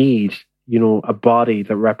they need, a body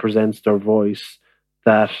that represents their voice,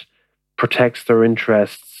 that protects their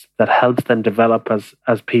interests, that helps them develop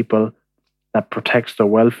as people, that protects their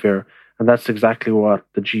welfare. And that's exactly what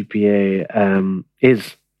the GPA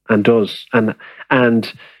is and does. And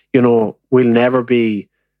we'll never be.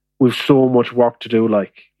 We've so much work to do.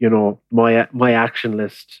 Like, my action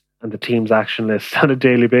list and the team's action list on a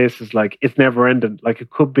daily basis. Like, it's never ending. Like, it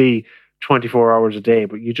could be 24 hours a day,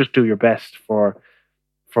 but you just do your best for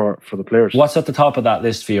the players. What's at the top of that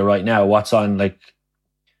list for you right now? What's on, like,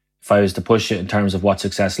 if I was to push it in terms of what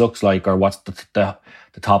success looks like, or what's the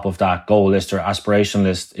top of that goal list or aspiration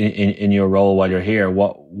list in your role while you're here?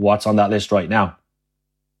 What's on that list right now?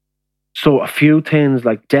 So a few things,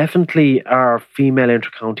 like definitely our female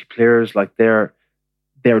intercounty players, like they're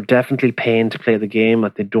definitely paying to play the game.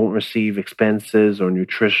 Like, they don't receive expenses or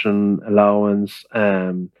nutrition allowance.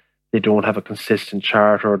 They don't have a consistent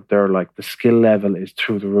charter. They're like, the skill level is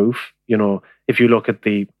through the roof. If you look at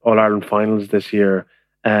the All-Ireland finals this year,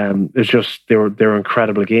 it's just they were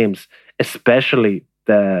incredible games, especially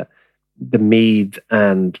the Meath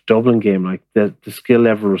and Dublin game. Like, the skill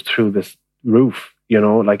level was through this roof.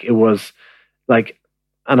 Like, it was like,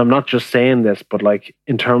 and I'm not just saying this, but like,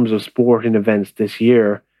 in terms of sporting events this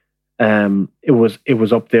year, it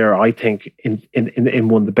was up there, I think, in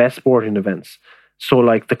one of the best sporting events. So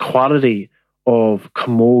like, the quality of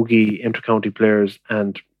camogie intercounty players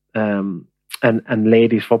and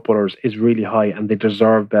ladies footballers is really high, and they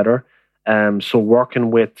deserve better. So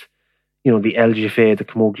working with, the LGFA, the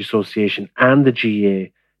Camogie Association, and the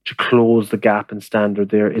GA to close the gap in standard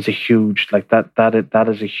there is a huge, like, that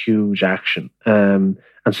is a huge action, and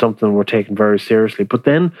something we're taking very seriously. But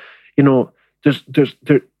then, there's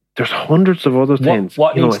hundreds of other things.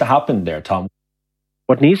 What needs to happen there, Tom?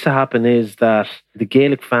 What needs to happen is that the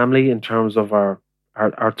Gaelic family, in terms of our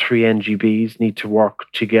three NGBs, need to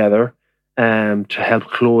work together to help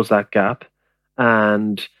close that gap.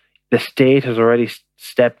 And the state has already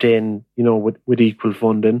stepped in, with equal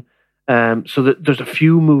funding. So there's a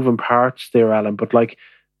few moving parts there, Alan, but like,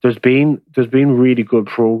 there's been really good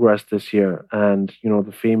progress this year, and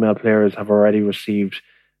the female players have already received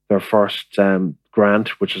their first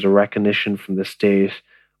grant, which is a recognition from the state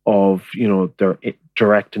of their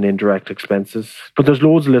direct and indirect expenses. But there's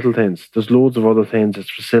loads of little things. There's loads of other things. It's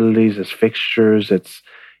facilities, it's fixtures, it's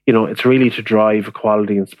it's really to drive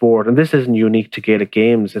equality in sport. And this isn't unique to Gaelic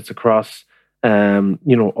games. It's across all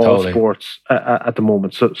Totally. sports at the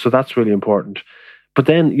moment. So that's really important. But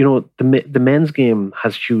then, the men's game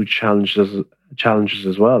has huge challenges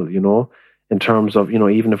as well, in terms of,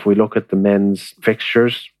 even if we look at the men's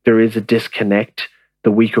fixtures, there is a disconnect.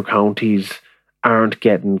 The weaker counties aren't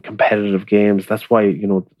getting competitive games. That's why,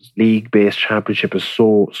 league-based championship is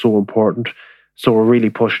so important. So we're really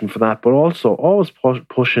pushing for that, but also always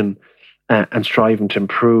pushing and striving to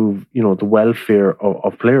improve, the welfare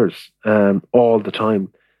of players all the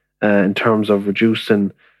time, in terms of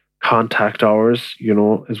reducing contact hours,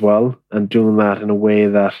 as well, and doing that in a way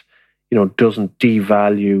that, doesn't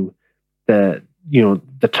devalue the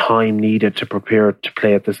time needed to prepare to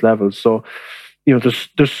play at this level. So,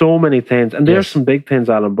 there's so many things, and there's some big things,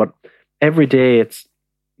 Alan, but every day it's,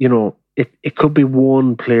 it could be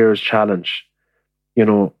one player's challenge,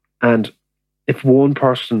 and if one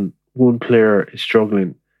player is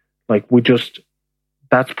struggling, like,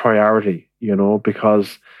 that's priority,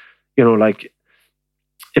 because, like,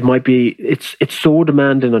 it might be, it's so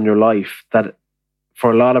demanding on your life that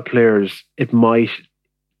for a lot of players, it might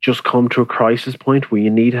just come to a crisis point where you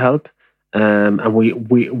need help. And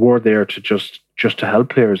we're there to just to help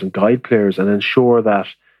players and guide players and ensure that,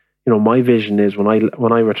 my vision is when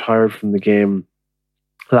I retired from the game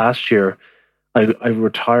last year, I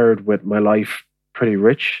retired with my life pretty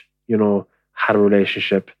rich, had a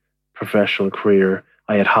relationship, professional career.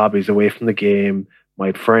 I had hobbies away from the game. I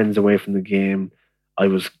had friends away from the game. I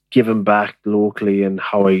was giving back locally and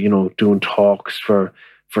how I, doing talks for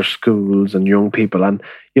schools and young people. And,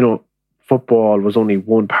 football was only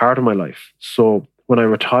one part of my life. So when I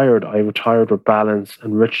retired with balance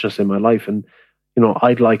and richness in my life. And,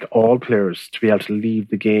 I'd like all players to be able to leave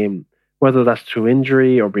the game, whether that's through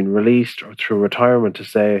injury or being released or through retirement, to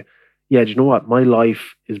say, yeah, do you know what? My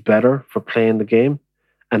life is better for playing the game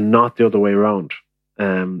and not the other way around.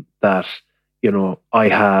 That,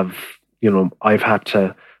 I've had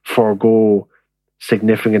to forego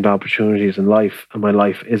significant opportunities in life, and my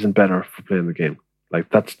life isn't better for playing the game. Like,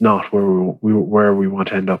 that's not where we want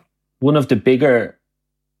to end up. One of the bigger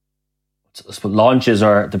launches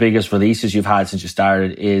or the biggest releases you've had since you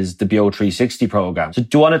started is the BO360 program. So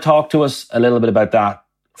do you want to talk to us a little bit about that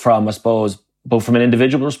from, I suppose, both from an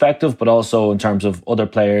individual perspective, but also in terms of other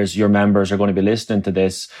players, your members are going to be listening to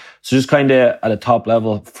this. So just kind of at a top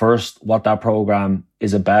level, first, what that program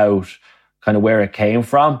is about, kind of where it came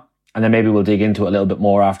from, and then maybe we'll dig into it a little bit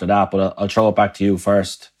more after that, but I'll throw it back to you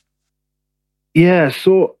first. Yeah,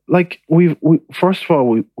 so like we first of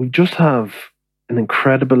all, we just have an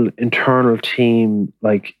incredible internal team,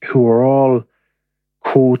 like who are all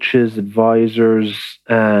coaches, advisors,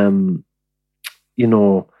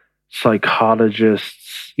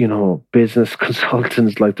 psychologists, business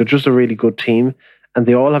consultants. Like they're just a really good team, and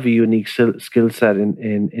they all have a unique skill set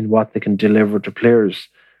in what they can deliver to players.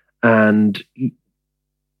 And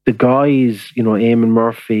the guys, Eamon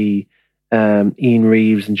Murphy, Ian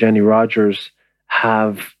Reeves, and Jenny Rogers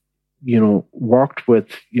have worked with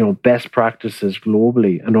best practices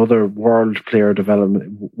globally and other world player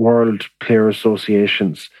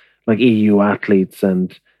associations like EU athletes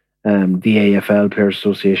and the AFL Players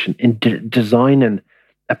Association in designing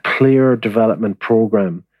a player development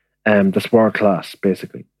program that's world class,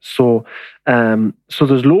 basically. So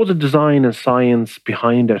there's loads of design and science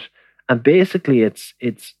behind it, and basically it's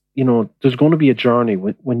there's going to be a journey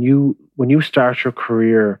when you start your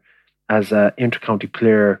career as an intercounty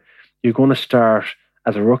player. You're going to start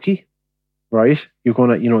as a rookie, right? You're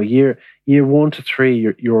going to year 1 to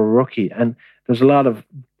 3 you're a rookie, and there's a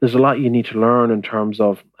lot you need to learn in terms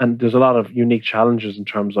of, and there's a lot of unique challenges in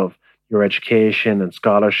terms of your education and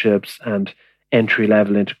scholarships and entry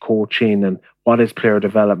level into coaching and what is player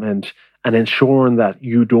development, and ensuring that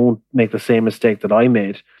you don't make the same mistake that I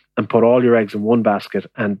made and put all your eggs in one basket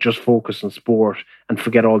and just focus on sport and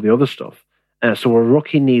forget all the other stuff. So a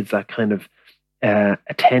rookie needs that kind of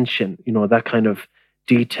attention, that kind of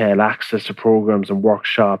detail, access to programs and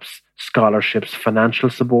workshops, scholarships, financial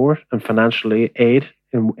support and financial aid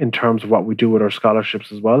in terms of what we do with our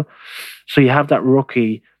scholarships as well. So you have that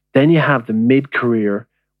rookie, then you have the mid-career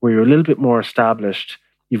where you're a little bit more established,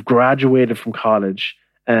 you've graduated from college,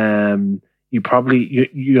 you're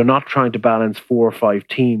not trying to balance 4 or 5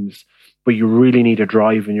 teams, but you really need a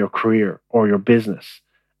drive in your career or your business.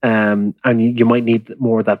 And you might need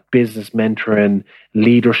more of that business mentoring,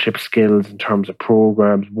 leadership skills in terms of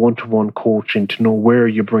programs, one-to-one coaching to know where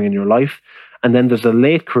you're bringing your life. And then there's a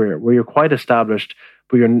late career where you're quite established,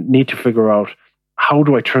 but you need to figure out, how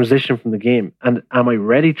do I transition from the game? And am I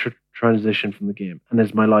ready to transition from the game? And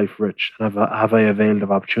is my life rich? And have I availed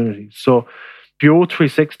of opportunities? So Bureau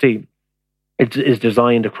 360 is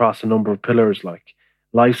designed across a number of pillars. Like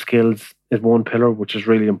life skills is one pillar, which is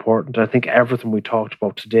really important. I think everything we talked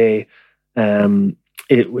about today it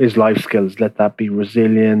is life skills. Let that be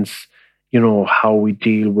resilience, how we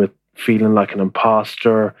deal with feeling like an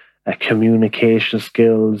imposter, communication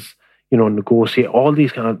skills, negotiate, all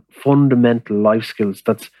these kind of fundamental life skills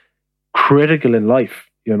that's critical in life,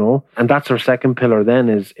 and that's our second pillar then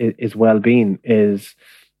is well-being, is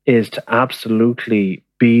to absolutely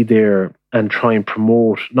be there and try and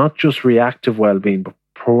promote not just reactive well-being, but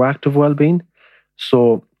proactive well-being.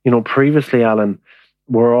 So, previously, Alan,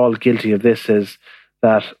 we're all guilty of this, is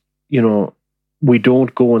that, we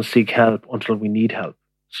don't go and seek help until we need help.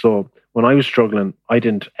 So when I was struggling, I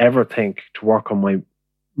didn't ever think to work on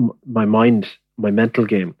my mind, my mental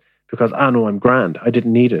game, because I know I'm grand. I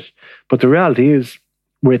didn't need it. But the reality is,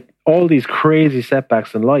 with all these crazy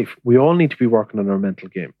setbacks in life, we all need to be working on our mental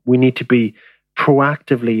game. We need to be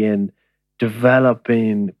proactively in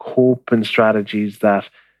developing coping strategies that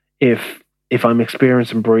if I'm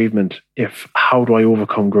experiencing bereavement, how do I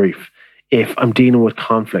overcome grief? If I'm dealing with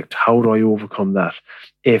conflict, how do I overcome that?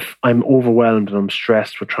 If I'm overwhelmed and I'm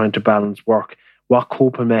stressed with trying to balance work, what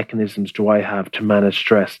coping mechanisms do I have to manage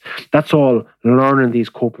stress? That's all learning these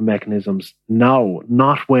coping mechanisms now,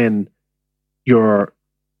 not when you're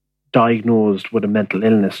diagnosed with a mental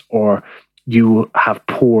illness or you have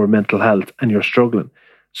poor mental health and you're struggling.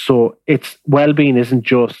 So it's well-being isn't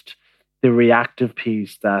just the reactive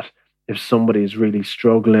piece that if somebody is really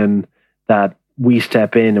struggling, that we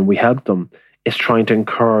step in and we help them. It's trying to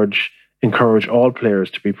encourage all players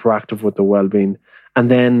to be proactive with their well-being. And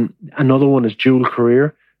then another one is dual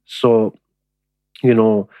career. So, being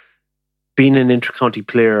an intercounty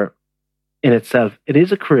player in itself, it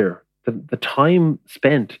is a career. The time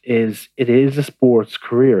spent it is a sports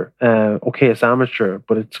career. Okay, it's amateur,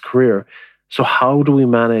 but it's a career. So how do we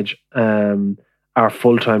manage our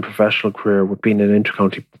full-time professional career with being an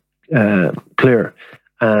intercounty player?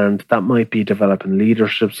 And that might be developing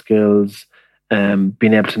leadership skills,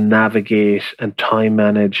 being able to navigate and time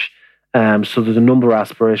manage. So there's a number of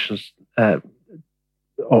aspirations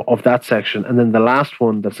of that section. And then the last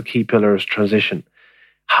one that's a key pillar is transition.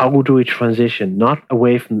 how do we transition, not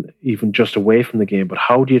away from, even just away from the game, but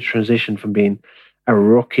how do you transition from being a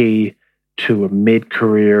rookie to a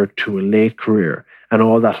mid-career to a late career, and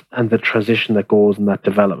all that, and the transition that goes in that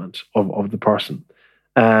development of the person.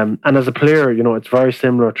 And as a player, it's very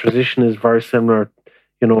similar. Transition is very similar,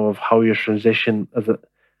 of how you transition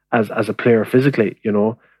as a player physically.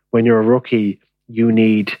 When you're a rookie, you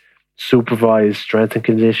need supervised strength and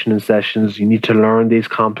conditioning sessions. You need to learn these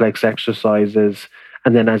complex exercises.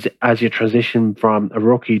 And then as you transition from a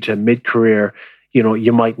rookie to mid-career,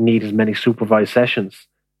 you might need as many supervised sessions,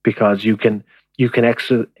 because you can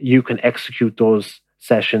execute those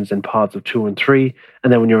sessions in pods of 2 and 3.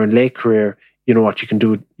 And then when you're in late career, you know what, you can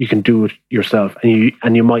do it yourself,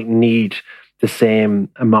 and you might need the same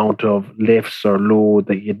amount of lifts or load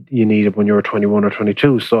that you needed when you were 21 or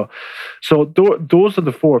 22. So those are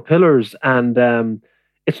the 4 pillars, and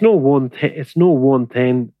it's no one thing. It's no one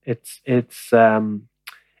thing.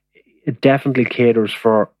 It definitely caters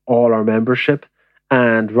for all our membership,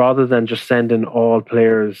 and rather than just sending all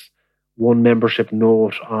players one membership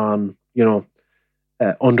note on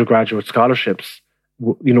undergraduate scholarships,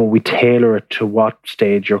 we tailor it to what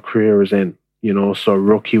stage your career is in. So a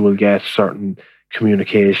rookie will get certain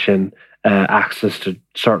communication, access to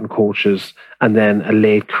certain coaches, and then a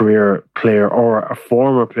late career player or a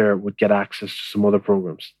former player would get access to some other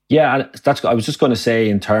programs. Yeah, I was just going to say,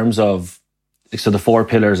 in terms of, so the 4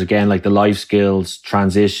 pillars again, like the life skills,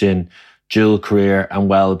 transition, dual career, and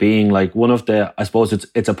well-being. Like, one of the, I suppose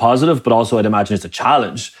it's a positive, but also I'd imagine it's a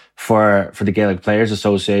challenge for the Gaelic Players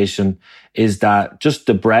Association, is that just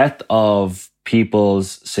the breadth of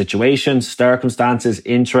people's situations, circumstances,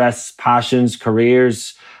 interests, passions,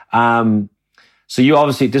 careers. So you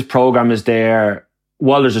obviously, this program is there,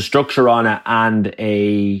 well, there's a structure on it and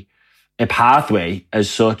a pathway as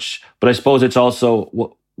such, but I suppose it's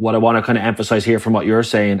also what I want to kind of emphasize here from what you're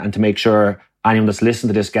saying, and to make sure anyone that's listening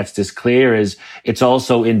to this gets this clear, is it's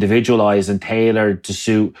also individualized and tailored to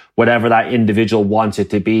suit whatever that individual wants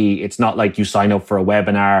it to be. It's not like you sign up for a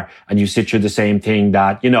webinar and you sit through the same thing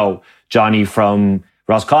that, Johnny from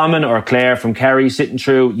Roscommon or Claire from Kerry sitting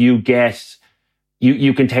through. You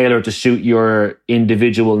can tailor it to suit your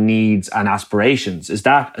individual needs and aspirations. Is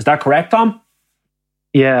that correct, Tom?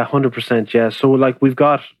 Yeah, 100%. Yeah. So we've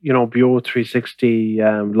got, BO 360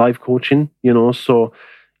 live coaching, so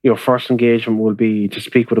your first engagement will be to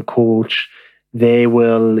speak with a coach. They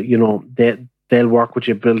will, they'll work with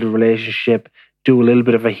you, build a relationship, do a little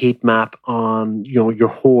bit of a heat map on, your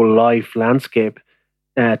whole life landscape,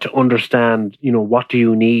 to understand, what do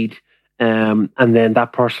you need? And then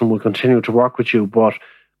that person will continue to work with you. But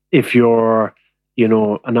if you're,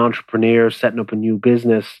 an entrepreneur setting up a new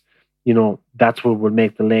business, that's where we'll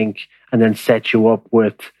make the link and then set you up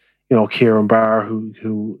with, Kieran Barr,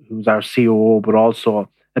 who's our COO, but also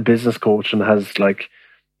a business coach and has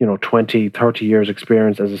 20, 30 years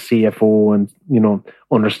experience as a CFO and,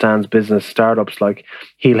 understands business startups.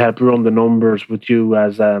 He'll help run the numbers with you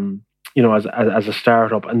as as a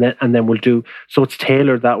startup, and then we'll do, so it's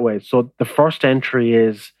tailored that way. So the first entry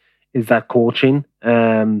is that coaching,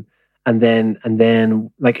 and then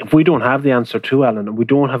if we don't have the answer to Alan, and we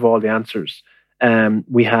don't have all the answers,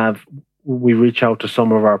 we reach out to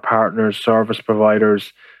some of our partners, service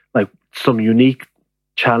providers. Some unique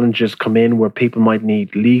challenges come in where people might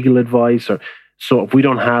need legal advice, or so if we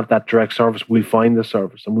don't have that direct service, we'll find the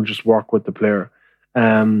service and we'll just work with the player.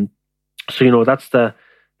 So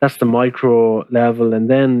that's the micro level, and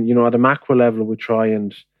then at a macro level we try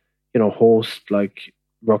and host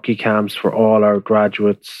rookie camps for all our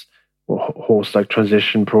graduates, host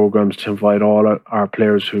transition programs to invite all our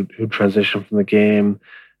players who transition from the game,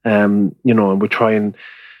 and we try and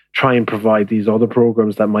provide these other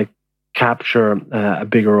programs that might capture a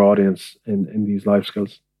bigger audience in these life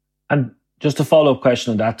skills. And just a follow-up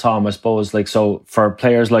question on that, Tom, I suppose, so for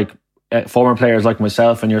players former players like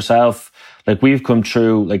myself and yourself, we've come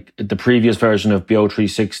through the previous version of BO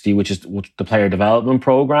 360, which is the player development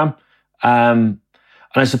program. And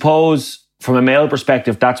I suppose from a male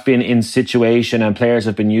perspective, that's been in situation and players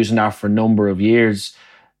have been using that for a number of years.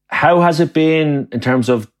 How has it been in terms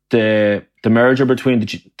of the merger between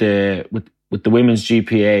with the women's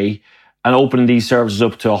GPA and opening these services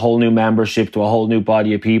up to a whole new membership, to a whole new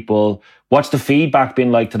body of people? What's the feedback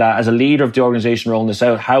been like to that? As a leader of the organisation rolling this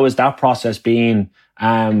out, how has that process been?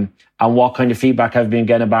 And what kind of feedback have you been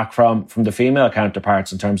getting back from the female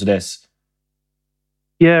counterparts in terms of this?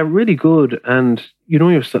 Yeah, really good. And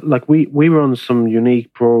we run some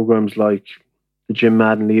unique programs like the Jim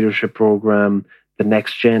Madden Leadership Program, the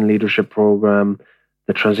Next Gen Leadership Program,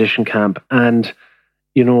 the Transition Camp, and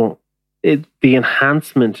the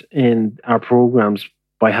enhancement in our programs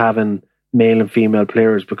by having male and female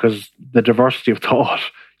players, because the diversity of thought,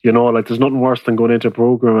 like there's nothing worse than going into a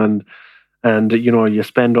program and you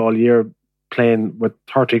spend all year playing with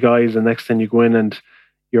 30 guys, and next thing you go in and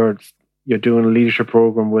you're doing a leadership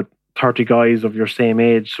program with 30 guys of your same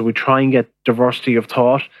age. So we try and get diversity of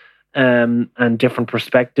thought and different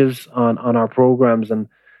perspectives on our programs. And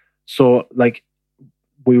so like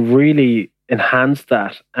we really enhance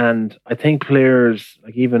that. And I think players,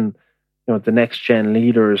 like even the next gen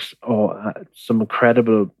leaders, some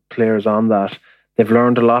incredible players on that, they've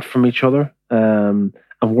learned a lot from each other. And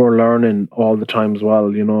we're learning all the time as well,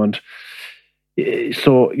 and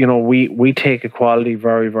so we take equality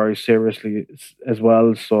very, very seriously as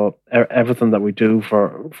well. So everything that we do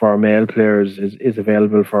for our male players is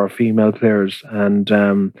available for our female players, and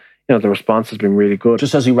the response has been really good.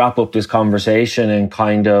 Just as we wrap up this conversation, and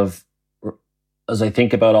kind of as I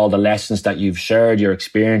think about all the lessons that you've shared, your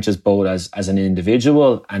experiences both as an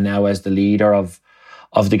individual and now as the leader of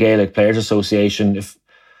the Gaelic Players Association,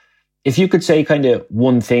 if you could say kind of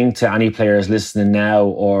one thing to any players listening now,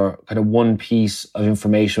 or kind of one piece of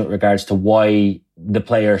information with regards to why the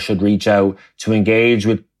player should reach out to engage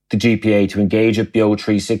with the GPA, to engage with BO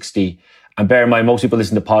 360. And bear in mind, most people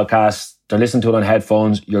listen to podcasts, they're listening to it on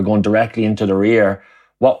headphones, you're going directly into their ear.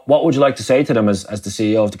 What would you like to say to them as the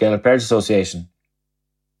CEO of the Gaelic Players Association?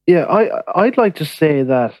 Yeah, I'd like to say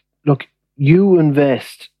that, look, you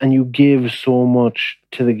invest and you give so much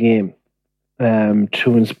to the game.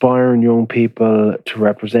 To inspiring young people, to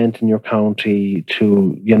represent in your county,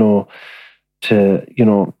 to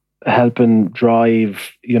helping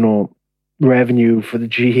drive, revenue for the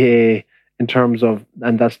GA in terms of,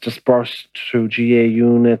 and that's dispersed through GA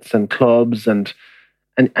units and clubs, and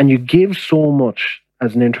you give so much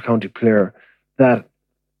as an intercounty player that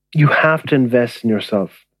you have to invest in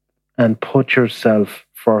yourself and put yourself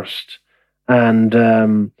first. And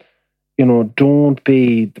don't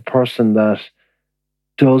be the person that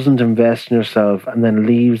doesn't invest in yourself and then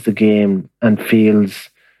leaves the game and feels,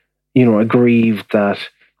 aggrieved that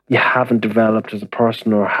you haven't developed as a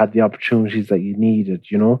person or had the opportunities that you needed.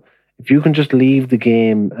 If you can just leave the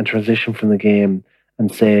game and transition from the game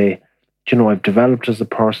and say, I've developed as a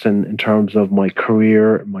person in terms of my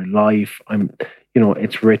career, my life,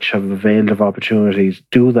 it's rich, I've availed of opportunities,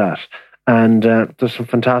 do that. And there's some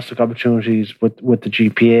fantastic opportunities with the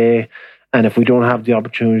GPA. And if we don't have the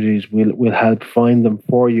opportunities, we'll help find them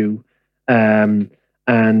for you. And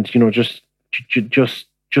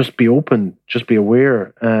just be open, just be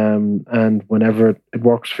aware. And whenever it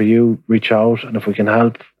works for you, reach out. And if we can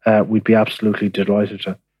help, we'd be absolutely delighted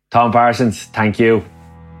to. Tom Parsons, thank you.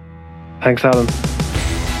 Thanks, Alan.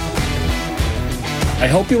 I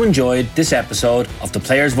hope you enjoyed this episode of the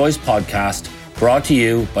Players Voice podcast, brought to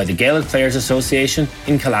you by the Gaelic Players Association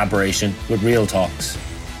in collaboration with Real Talks.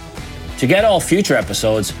 To get all future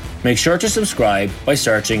episodes, make sure to subscribe by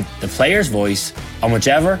searching The Players Voice on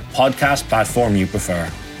whichever podcast platform you prefer.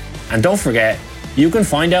 And don't forget, you can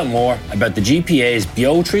find out more about the GPA's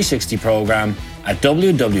BO 360 programme at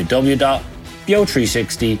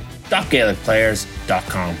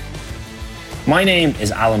www.bo360.gaelicplayers.com. My name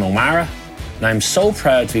is Alan O'Mara, and I'm so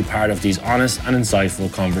proud to be part of these honest and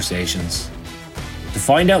insightful conversations. To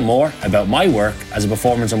find out more about my work as a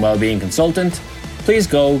performance and wellbeing consultant, please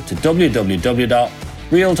go to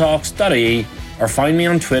www.realtalks.ie or find me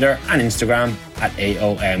on Twitter and Instagram at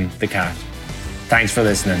AOMTheCat. Thanks for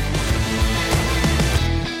listening.